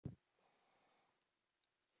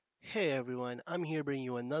Hey everyone, I'm here bringing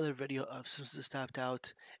you another video of Simpsons Tapped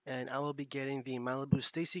Out, and I will be getting the Malibu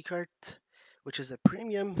Stacy cart, which is a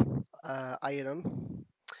premium item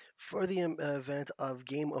for the event of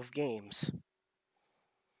Game of Games.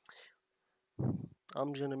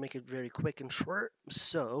 I'm gonna make it very quick and short,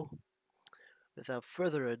 so without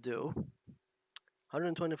further ado,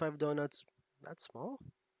 125 donuts, that's small?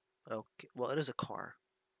 Okay, well it is a cart,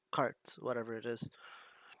 whatever it is.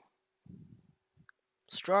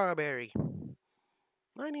 Strawberry.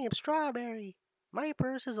 My name's Strawberry. My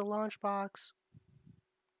purse is a lunchbox.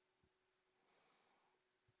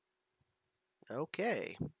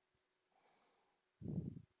 Okay.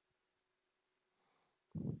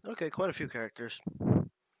 Okay, quite a few characters.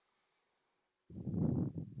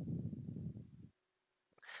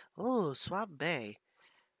 Oh, Swap Bay.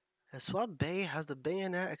 Swap Bay has the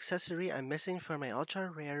bayonet accessory I'm missing for my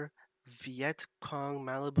ultra rare Viet Cong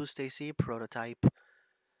Malibu Stacy prototype.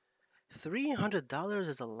 $300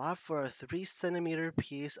 is a lot for a 3 centimeter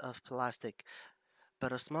piece of plastic,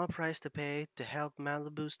 but a small price to pay to help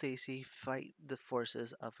Malibu Stacy fight the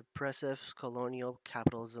forces of oppressive colonial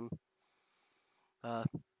capitalism. Uh,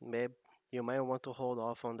 Babe, you might want to hold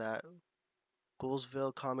off on that.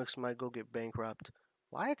 Goulsville Comics might go get bankrupt.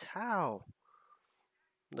 What? How?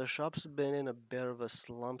 The shop's been in a bit of a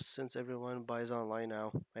slump since everyone buys online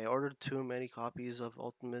now. I ordered too many copies of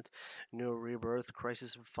Ultimate New Rebirth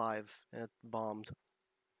Crisis 5 and it bombed.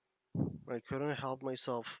 I couldn't help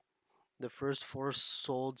myself. The first four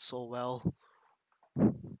sold so well.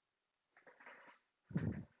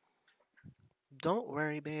 Don't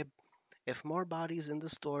worry, babe. If more bodies in the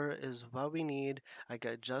store is what we need, I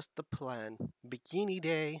got just the plan. Bikini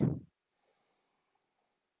Day.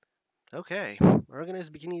 Okay,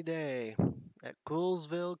 organized Bikini Day at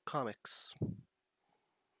Coolsville Comics.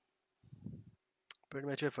 Pretty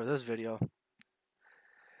much it for this video.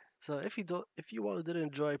 So if you all did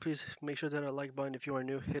enjoy, please make sure to hit a like button. If you are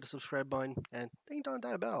new, hit the subscribe button and ding dong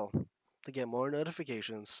that bell to get more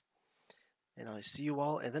notifications. And I'll see you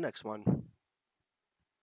all in the next one.